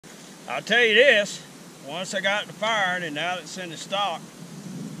I'll tell you this, once I got it firing and now it's in the stock,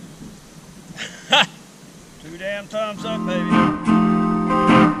 2 damn thumbs up, baby.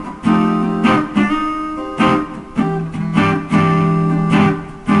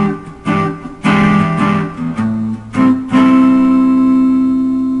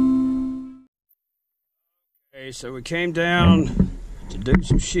 So we came down to do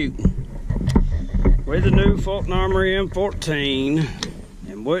some shooting with the new Fulton Armory M14,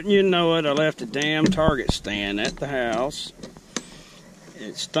 and wouldn't you know it, I left a damn target stand at the house.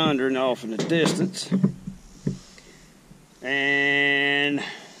 It's thundering off in the distance, and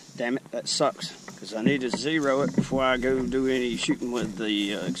damn it, that sucks, because I need to zero it before I go do any shooting with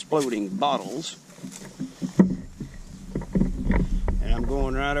the exploding bottles. And I'm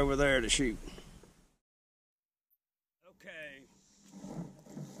going right over there to shoot.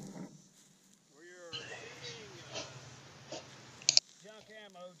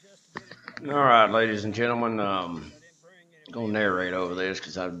 Alright, ladies and gentlemen, I'm going to narrate over this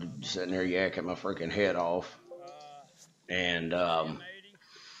because I'm sitting there yakking my freaking head off. And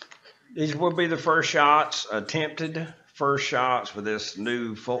these will be the first shots, attempted first shots with this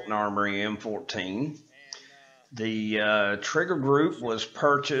new Fulton Armory M14. The trigger group was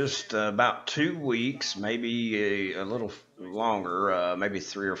purchased about 2 weeks, maybe a little longer, maybe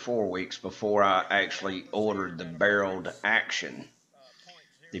 3 or 4 weeks before I actually ordered the barreled action.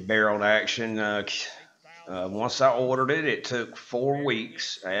 The barreled action, once I ordered it, it took 4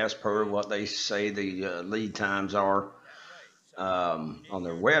 weeks, as per what they say the lead times are on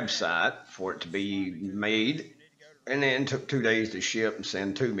their website for it to be made, and then it took 2 days to ship and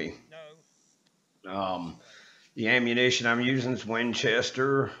send to me. The ammunition I'm using is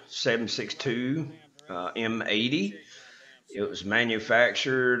Winchester M82 M80. It was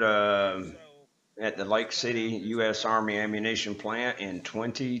manufactured at the Lake City U.S. Army Ammunition Plant in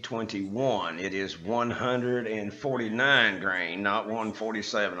 2021. It is 149 grain, not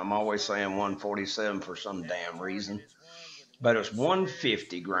 147. I'm always saying 147 for some damn reason. But it's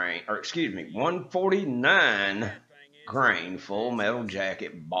 150 grain, or excuse me, 149 grain full metal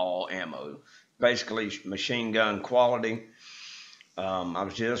jacket ball ammo. Basically machine gun quality. I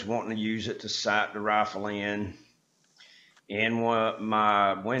was just wanting to use it to sight the rifle in. In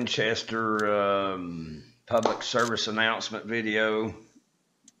my Winchester public service announcement video,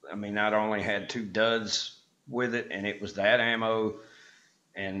 I mean, not only had 2 duds with it, and it was that ammo,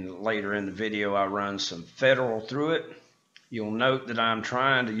 and later in the video I run some Federal through it. You'll note that I'm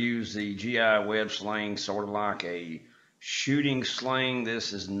trying to use the GI web sling sort of like a shooting sling.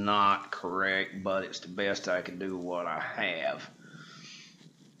 This is not correct, but it's the best I can do with what I have.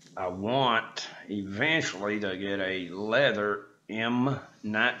 I want eventually to get a leather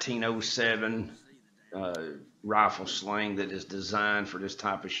M1907 rifle sling that is designed for this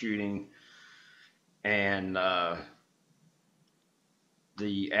type of shooting, and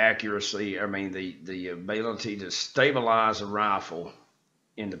the accuracy, I mean the ability to stabilize a rifle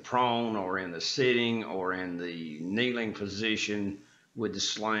in the prone or in the sitting or in the kneeling position with the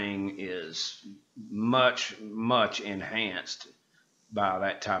sling is much enhanced by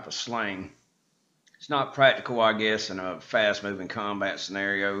that type of sling. It's not practical, I guess, in a fast-moving combat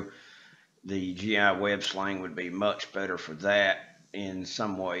scenario. The GI web sling would be much better for that in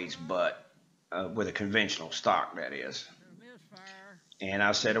some ways, but with a conventional stock, that is. And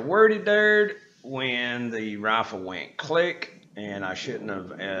I said a wordy dared when the rifle went click, and I shouldn't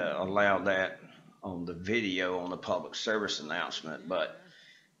have allowed that on the video on the public service announcement, but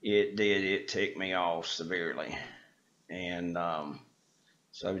it did. It ticked me off severely. And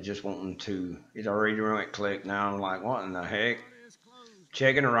so I was just wanting to, it already went click. Now I'm like, what in the heck?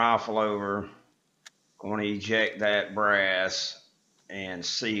 Checking the rifle over, going to eject that brass and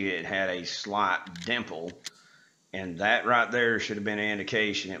see it had a slight dimple. And that right there should have been an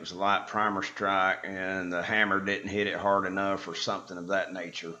indication it was a light primer strike and the hammer didn't hit it hard enough or something of that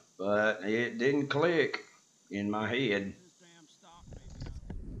nature. But it didn't click in my head.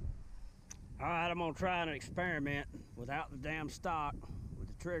 Alright, I'm going to try an experiment without the damn stock with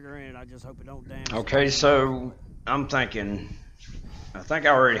the trigger in it. I just hope it don't damn. Okay, so I'm thinking, I think I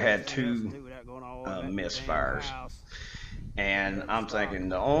already had 2 misfires. And I'm thinking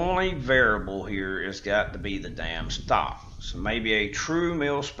the only variable here has got to be the damn stock. So maybe a true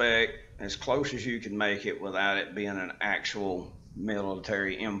mil spec, as close as you can make it without it being an actual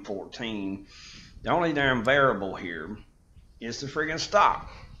military M14. The only damn variable here is the friggin' stock.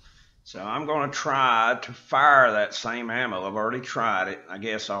 So I'm going to try to fire that same ammo. I've already tried it, I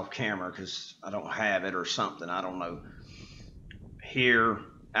guess off camera because I don't have it or something, I don't know, here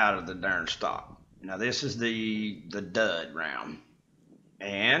out of the darn stock. Now this is the dud round,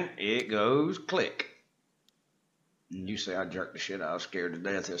 and it goes click. And you say I jerked the shit out. I was scared to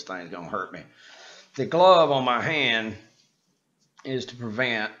death this thing's gonna hurt me. The glove on my hand is to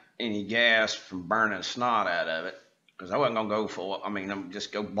prevent any gas from burning snot out of it, because I wasn't gonna go for it. I mean, I'm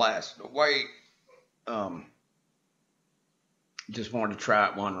just go blast it away. Just wanted to try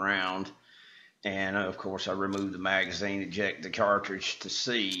it one round, and of course I removed the magazine, ejected the cartridge to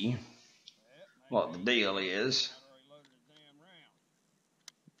see what the deal is.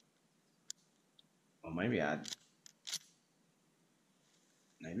 Well, maybe I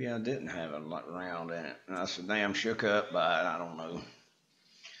didn't have a round in it. And I was so damn shook up by it. I don't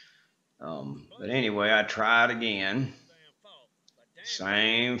know. But anyway, I tried again.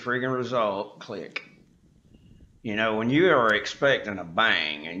 Same freaking result. Click. You know, when you are expecting a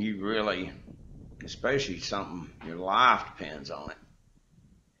bang and you really, especially something your life depends on it,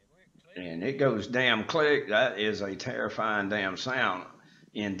 and it goes damn click, that is a terrifying damn sound.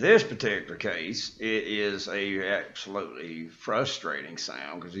 In this particular case, it is a absolutely frustrating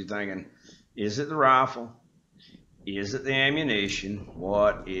sound, because you're thinking, is it the rifle? Is it the ammunition?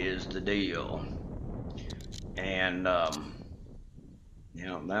 What is the deal? And, you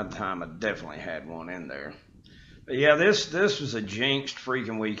know, that time I definitely had one in there. But yeah, this was a jinxed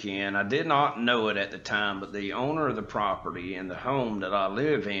freaking weekend. I did not know it at the time, but the owner of the property and the home that I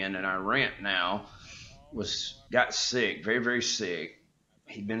live in and I rent now got sick, very, very sick.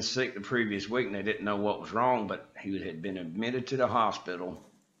 He'd been sick the previous week and they didn't know what was wrong, but he had been admitted to the hospital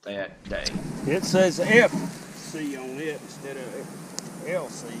that day. It says FC on it instead of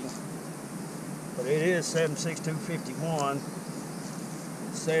LC, but it is 76251.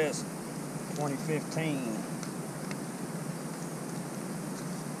 It says 2015.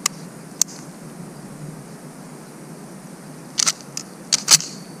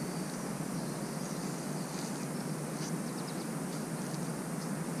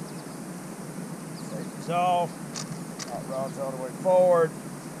 Safety's off. Hot rod's all the way forward.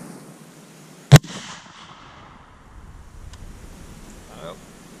 Well,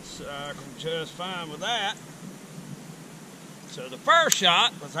 so I can just fine with that. So the first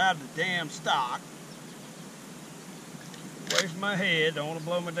shot was out of the damn stock. Away from my head, don't want to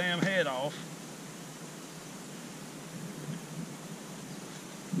blow my damn head off.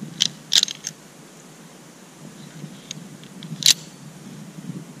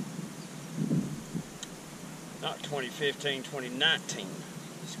 Not 2015, 2019.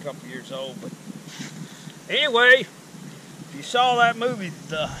 It's a couple years old, but anyway, if you saw that movie,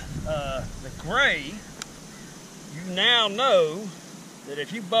 The Gray, you now know that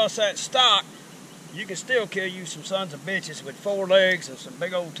if you bust that stock, you can still kill you some sons of bitches with 4 legs and some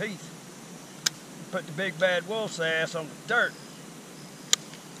big old teeth. Put the big bad wolf's ass on the dirt.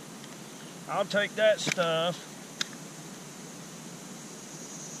 I'll take that stuff.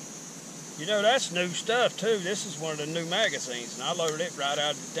 You know, that's new stuff too. This is one of the new magazines, and I loaded it right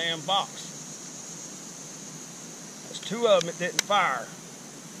out of the damn box. There's 2 of them that didn't fire.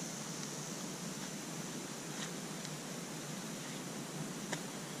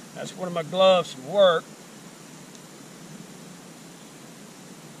 That's one of my gloves from work.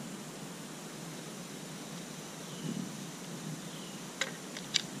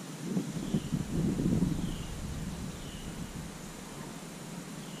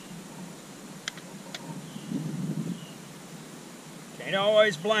 Can't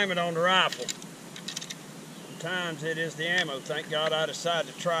always blame it on the rifle. Sometimes it is the ammo. Thank God I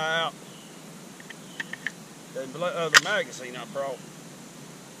decided to try out the other magazine I brought.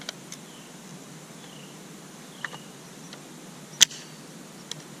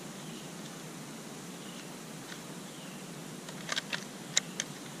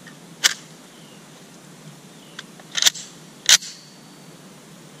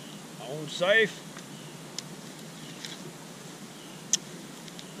 On safe.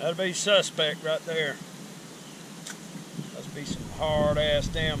 That'll be suspect right there. Must be some hard ass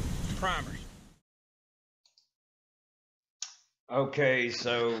damn primers. Okay,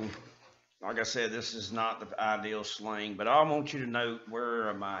 so like I said, this is not the ideal sling, but I want you to note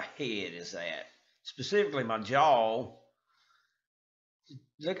where my head is at. Specifically my jaw.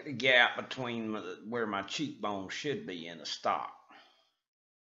 Look at the gap between where my cheekbone should be in the stock.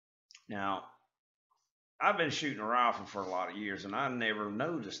 Now, I've been shooting a rifle for a lot of years, and I never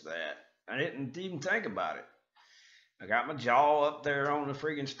noticed that. I didn't even think about it. I got my jaw up there on the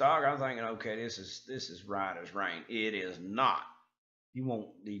freaking stock. I'm thinking, okay, this is right as rain. It is not. You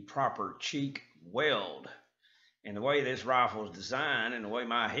want the proper cheek weld. And the way this rifle is designed, and the way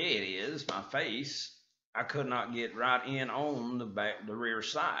my head is, my face, I could not get right in on the rear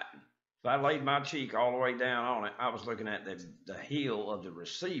side. So I laid my cheek all the way down on it. I was looking at the heel of the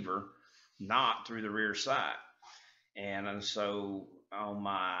receiver, not through the rear sight. And so on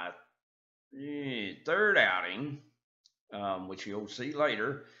my third outing, which you'll see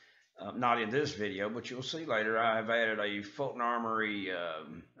later, not in this video, but you'll see later, I have added a Fulton Armory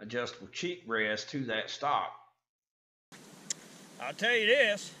adjustable cheek rest to that stock. I'll tell you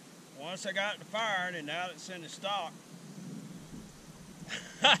this, once I got it fired and now it's in the stock,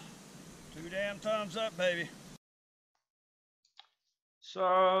 2 damn thumbs up, baby.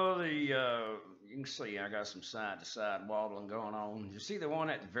 So you can see I got some side-to-side waddling going on. You see the one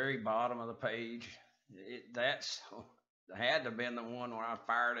at the very bottom of the page? That's had to have been the one where I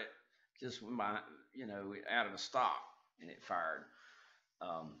fired it just with my, out of the stock and it fired.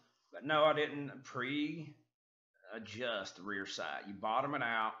 But no, I didn't pre-adjust the rear sight. You bottom it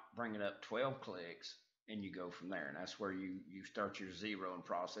out, bring it up 12 clicks, and you go from there. And that's where you start your zeroing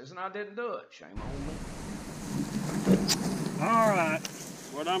process. And I didn't do it. Shame on me. All right.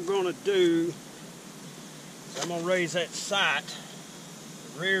 What I'm going to do is I'm going to raise that sight,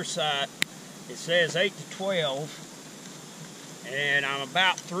 the rear sight. It says 8 to 12. And I'm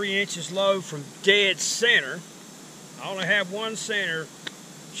about 3 inches low from dead center. I only have one center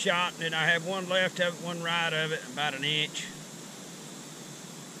shot, and then I have one left of it, one right of it, about 1 inch.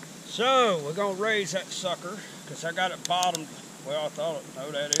 So we're gonna raise that sucker because I got it bottomed. Well, I thought it.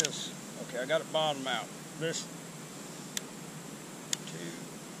 No, that is okay. I got it bottomed out. This 2.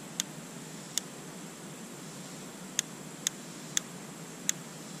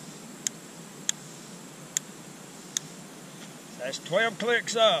 That's 12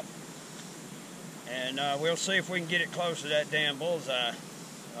 clicks up, and we'll see if we can get it close to that damn bullseye.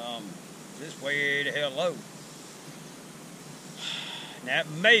 This way the hell low. That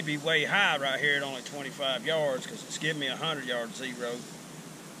may be way high right here at only 25 yards because it's giving me a 100-yard zero.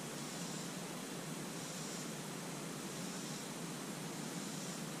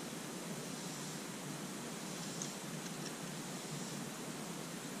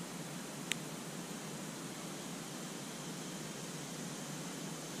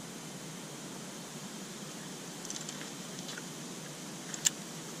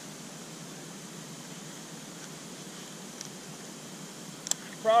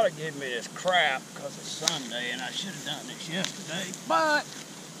 Probably give me this crap because it's Sunday and I should have done this yesterday, but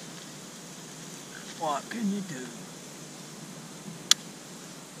what can you do?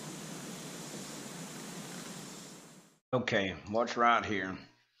 Okay, what's right here?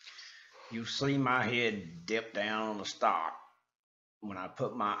 You see my head dip down on the stock when I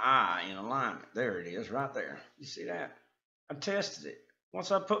put my eye in alignment. There it is, right there. You see that? I tested it.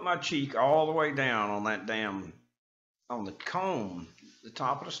 Once I put my cheek all the way down on that damn, on the cone, the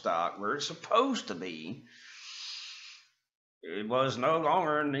top of the stock, where it's supposed to be, it was no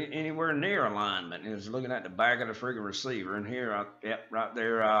longer anywhere near alignment. It was looking at the back of the friggin' receiver, and here, right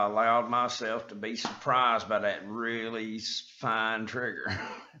there, I allowed myself to be surprised by that really fine trigger.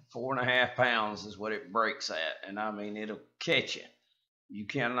 4.5 pounds is what it breaks at, and I mean, it'll catch you. You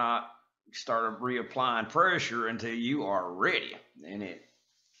cannot start reapplying pressure until you are ready. And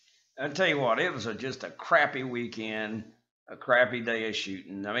I'll tell you what, it was just a crappy weekend. A crappy day of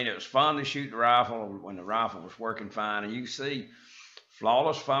shooting. I mean, it was fun to shoot the rifle when the rifle was working fine. And you see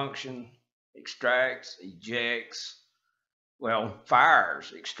flawless function, extracts, ejects, well,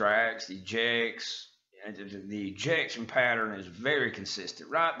 fires, extracts, ejects. And the ejection pattern is very consistent.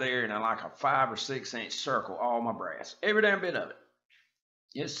 Right there in like a 5 or 6 inch circle, all my brass. Every damn bit of it.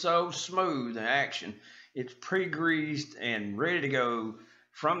 It's so smooth in action. It's pre-greased and ready to go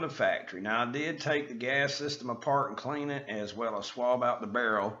from the factory. Now, I did take the gas system apart and clean it, as well as swab out the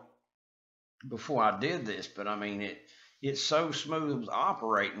barrel before I did this. But I mean, it's so smooth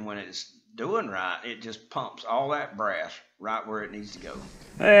operating when it's doing right. It just pumps all that brass right where it needs to go.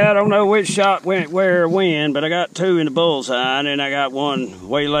 Hey, I don't know which shot went where when, but I got 2 in the bullseye, and then I got one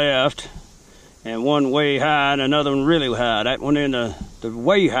way left and one way high and another one really high. That one in the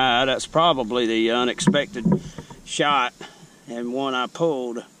way high, that's probably the unexpected shot. And one I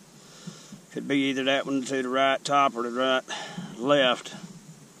pulled could be either that one to the right top or the right left.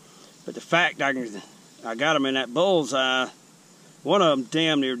 But the fact I got them in that bullseye, one of them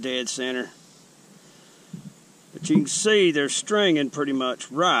damn near dead center. But you can see they're stringing pretty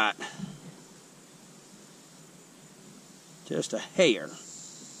much right. Just a hair.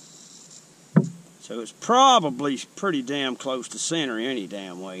 So it's probably pretty damn close to center any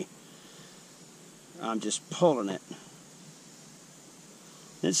damn way. I'm just pulling it.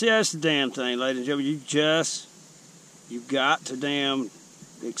 And see, that's the damn thing, ladies and gentlemen. You got to damn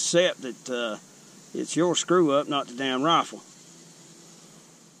accept that it's your screw up, not the damn rifle.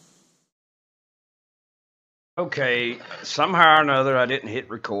 Okay, somehow or another, I didn't hit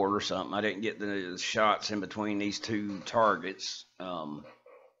record or something. I didn't get the shots in between these two targets. And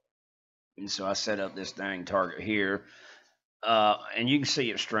so I set up this dang target here. And you can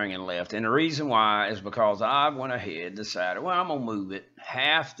see it stringing left. And the reason why is because I went ahead, decided, well, I'm going to move it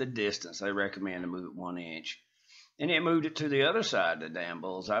half the distance. They recommend to move it 1 inch. And it moved it to the other side of the damn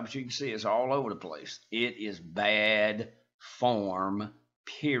bullseye. But you can see it's all over the place. It is bad form,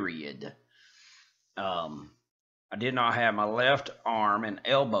 period. I did not have my left arm and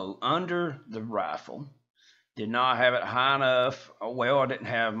elbow under the rifle. Did not have it high enough. Well, I didn't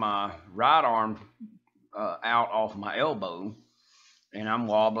have my right arm out off my elbow, and I'm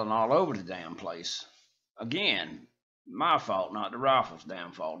wobbling all over the damn place. Again, my fault, not the rifle's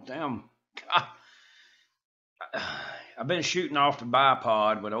damn fault. Damn, God. I've been shooting off the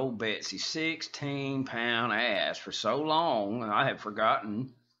bipod with old Betsy's 16-pound ass for so long, I have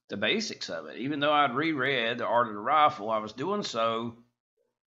forgotten the basics of it. Even though I'd reread The Art of the Rifle, I was doing so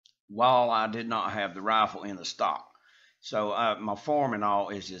while I did not have the rifle in the stock. So my form and all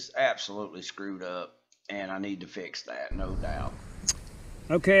is just absolutely screwed up, and I need to fix that, no doubt.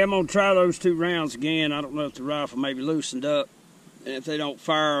 Okay, I'm gonna try those 2 rounds again. I don't know if the rifle may be loosened up, and if they don't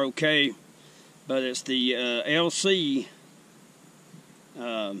fire, okay. But it's the LC,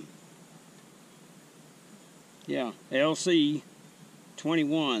 LC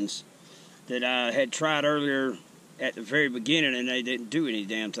 21s that I had tried earlier at the very beginning, and they didn't do any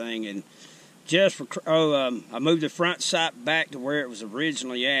damn thing. And just for I moved the front sight back to where it was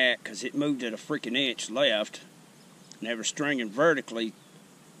originally at, because it moved at a freaking inch left, and they were stringing vertically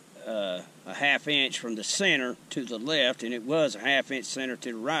a ½ inch from the center to the left, and it was a ½ inch center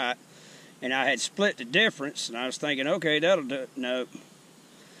to the right. And I had split the difference, and I was thinking, okay, that'll do it. Nope.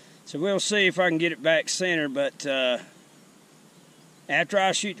 So we'll see if I can get it back center, but after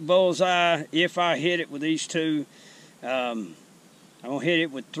I shoot the bullseye, if I hit it with these 2, I'm going to hit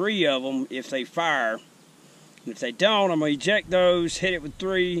it with 3 of them if they fire. And if they don't, I'm going to eject those, hit it with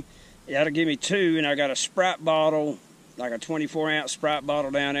 3. That'll give me 2, and I got a Sprite bottle, like a 24-ounce Sprite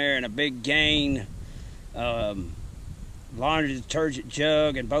bottle down there, and a big Gain laundry detergent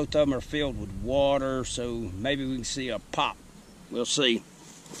jug, and both of them are filled with water, so maybe we can see a pop. We'll see.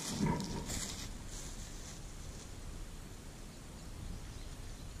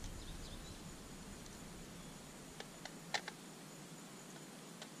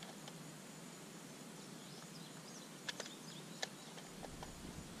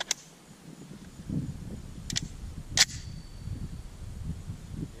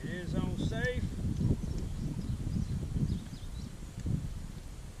 It is on safe.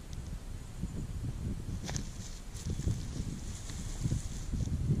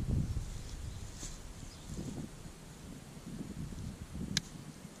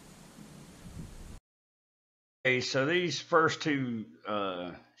 Okay, so these first 2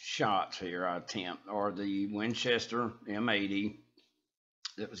 shots here I attempt are the Winchester M80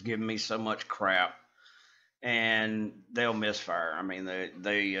 that was giving me so much crap, and they'll misfire. I mean,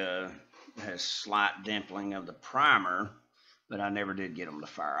 they has slight dimpling of the primer, but I never did get them to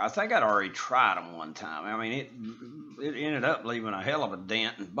fire. I think I'd already tried them one time. I mean, it ended up leaving a hell of a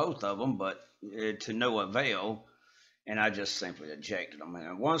dent in both of them, but to no avail, and I just simply ejected them.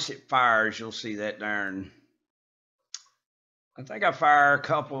 And once it fires, you'll see that darn. I think I fire a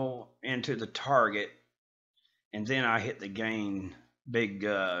couple into the target, and then I hit the Gain big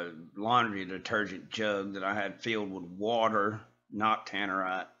laundry detergent jug that I had filled with water, not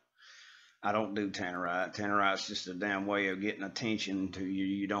tannerite. I don't do tannerite. Tannerite's just a damn way of getting attention to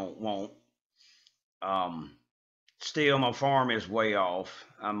you don't want. Still, my form is way off.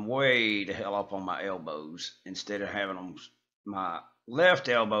 I'm way the hell up on my elbows. Instead of having them, my left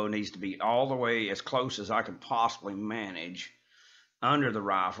elbow needs to be all the way as close as I can possibly manage under the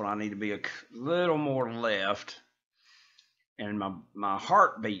rifle. I need to be a little more left, and my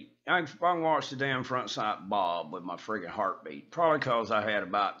heartbeat, I can watch the damn front sight bob with my friggin' heartbeat, probably because I had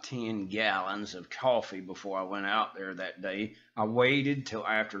about 10 gallons of coffee before I went out there that day. I waited till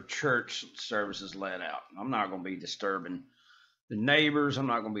after church services let out. I'm not going to be disturbing the neighbors. I'm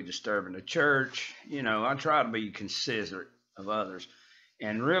not going to be disturbing the church. You know, I try to be considerate of others.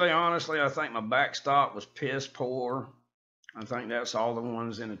 And really, honestly, I think my backstop was piss poor. I think that's all the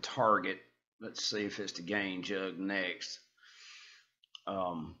ones in a target. Let's see if it's the Gain jug next.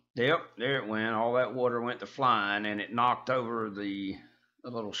 Yep, there it went. All that water went to flying, and it knocked over the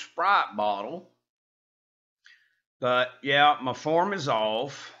little Sprite bottle. But yeah, my form is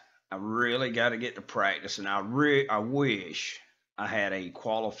off. I really got to get to practice, and I wish I had a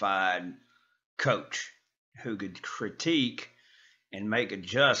qualified coach who could critique and make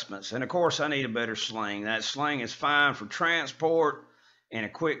adjustments. And of course, I need a better sling. That sling is fine for transport and a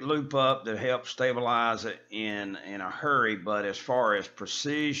quick loop up that helps stabilize it in a hurry. But as far as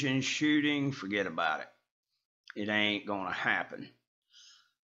precision shooting, forget about it. It ain't gonna happen.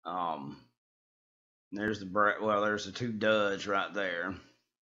 There's the two duds right there.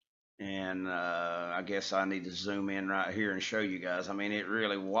 And I guess I need to zoom in right here and show you guys. I mean, it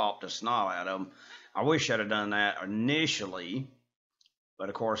really whopped the snot out of them. I wish I'd have done that initially, but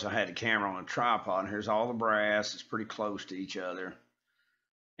of course I had the camera on a tripod. And here's all the brass. It's pretty close to each other.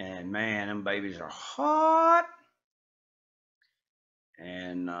 And man, them babies are hot.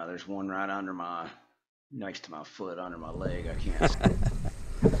 And there's one right under next to my foot, under my leg. I can't see.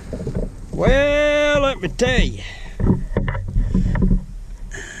 Well, let me tell you.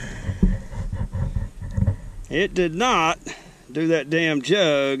 It did not do that damn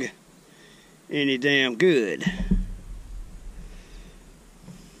jug any damn good.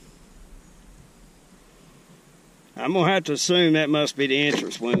 I'm gonna have to assume that must be the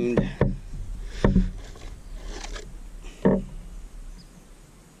entrance wound.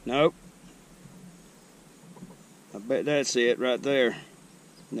 Nope. I bet that's it right there.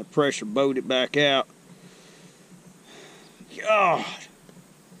 And the pressure bowed it back out. God.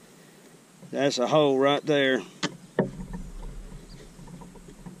 That's a hole right there.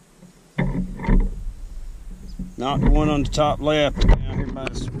 Not the one on the top left, down here by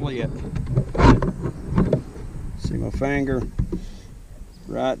the split. See my finger?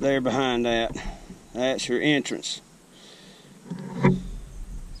 Right there behind that. That's your entrance.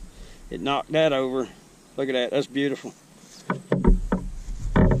 It knocked that over. Look at that, that's beautiful.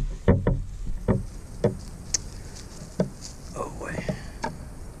 Oh boy.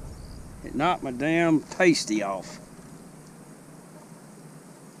 It knocked my damn pasty off.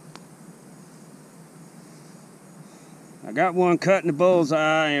 I got one cutting the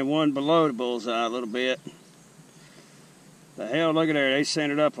bullseye and one below the bullseye a little bit. The hell, look at there, they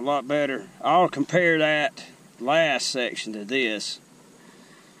centered up a lot better. I'll compare that last section to this.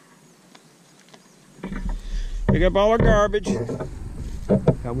 Pick up all our garbage.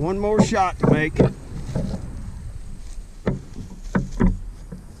 Got one more shot to make.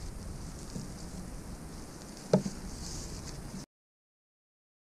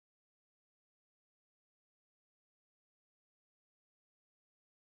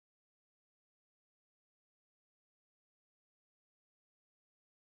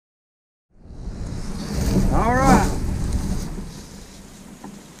 All right.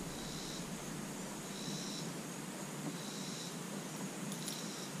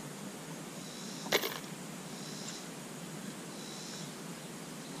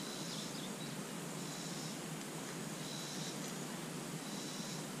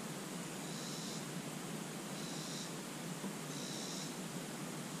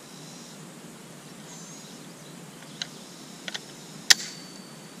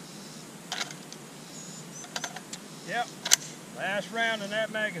 Yep, last round in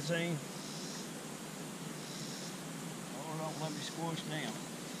that magazine. Oh, don't let me squash down.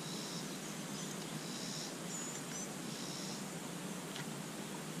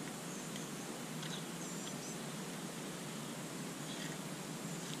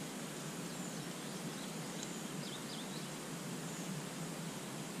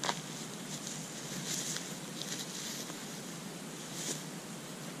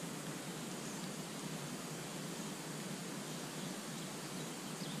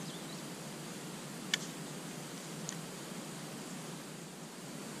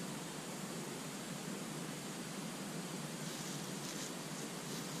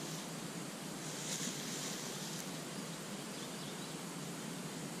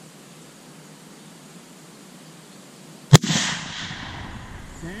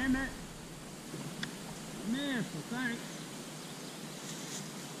 Damn it. I missed, I think.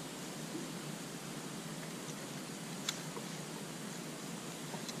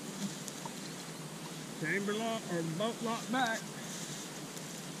 Chamber lock or bolt lock back.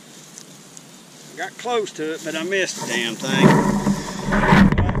 I got close to it, but I missed the damn thing.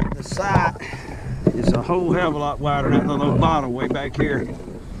 The sight is a whole hell of a lot wider than that little bottle way back here.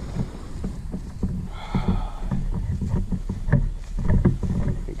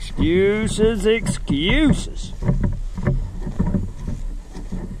 Excuses, excuses.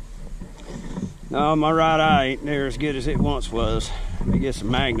 No, my right eye ain't near as good as it once was. Let me get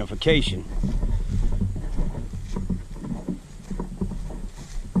some magnification.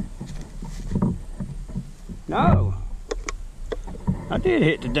 No, I did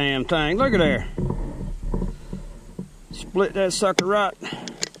hit the damn thing. Look at there. Split that sucker right.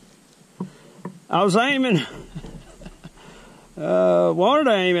 I was aiming. Wanted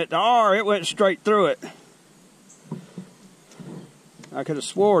to aim at the R, it went straight through it. I could have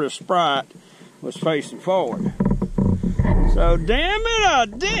swore the Sprite was facing forward. So damn it, I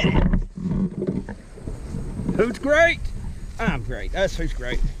did it. Who's great? I'm great. That's who's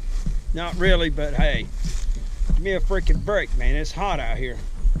great. Not really, but hey, give me a freaking break, man. It's hot out here.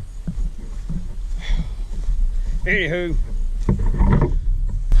 Anywho,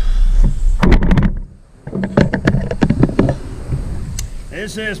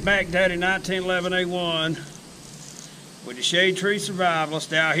 this is Mac Daddy 1911A1 with the Shade Tree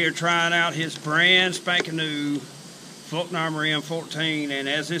Survivalist out here trying out his brand spanking new Fulton Armory M14, and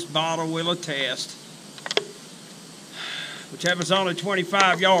as this bottle will attest, whichever's only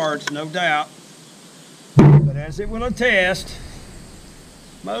 25 yards, no doubt, but as it will attest,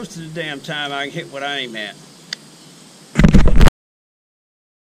 most of the damn time I can hit what I aim at.